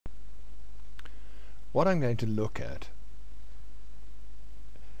what I'm going to look at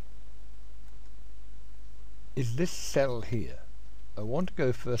is this cell here. I want to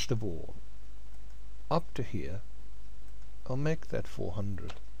go first of all up to here. I'll make that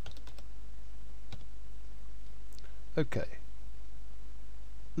 400. Okay.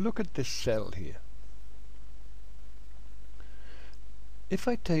 Look at this cell here. If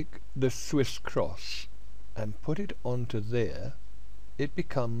I take the Swiss cross and put it onto there, it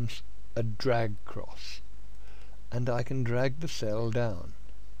becomes a drag cross, and I can drag the cell down.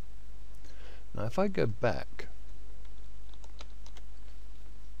 Now if I go back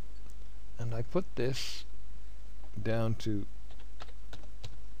and I put this down to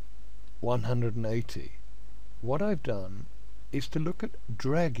 180, what I've done is to look at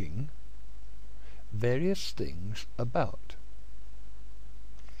dragging various things about.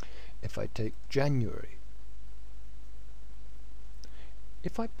 If I take January,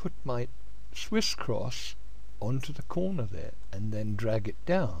 if I put my Swiss cross onto the corner there and then drag it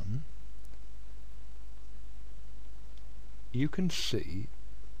down, you can see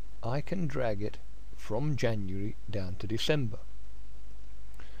I can drag it from January down to December.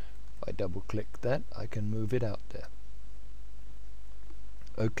 If I double click that, I can move it out there.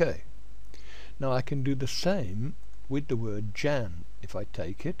 Okay, now I can do the same with the word Jan. If I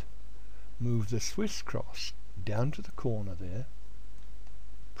take it, move the Swiss cross down to the corner there,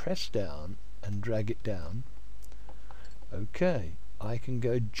 press down and drag it down. Okay, I can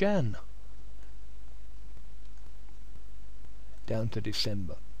go Jan down to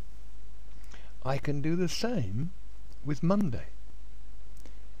December. I can do the same with Monday.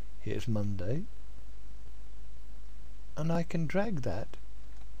 Here's Monday, and I can drag that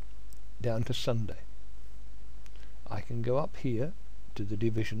down to Sunday. I can go up here to the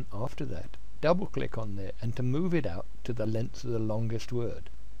division after that, double click on there, and to move it out to the length of the longest word.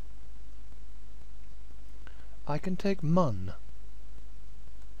 I can take Mun,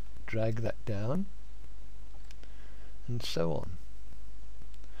 drag that down, and so on.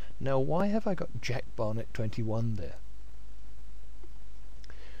 Now why have I got Jack Barnett 21 there?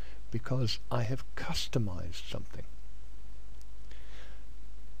 Because I have customized something.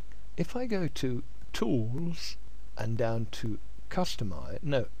 If I go to Tools and down to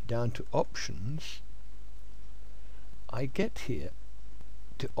down to Options, I get here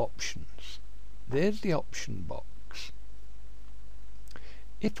to Options. There's the option box.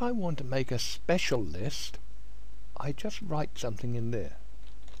 If I want to make a special list, I just write something in there.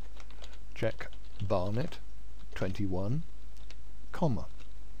 Jack Barnett 21, comma.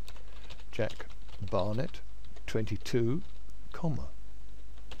 Jack Barnett 22, comma.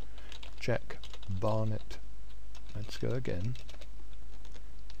 Jack Barnett, let's go again.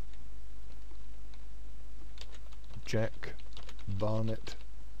 Jack Barnett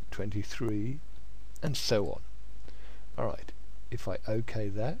 23, and so on. Alright, if I OK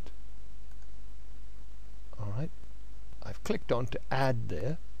that, alright, I've clicked on to add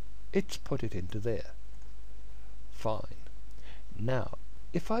there, it's put it into there. Fine. Now,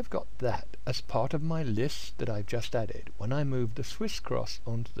 if I've got that as part of my list that I've just added, when I move the Swiss cross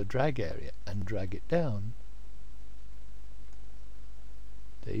onto the drag area and drag it down,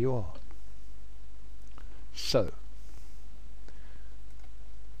 there you are. So,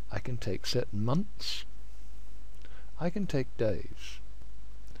 I can take certain months, I can take days,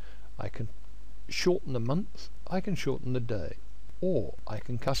 I can shorten the month, I can shorten the day, or I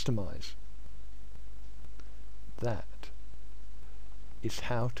can customize. That is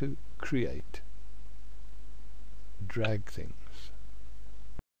how to create drag things.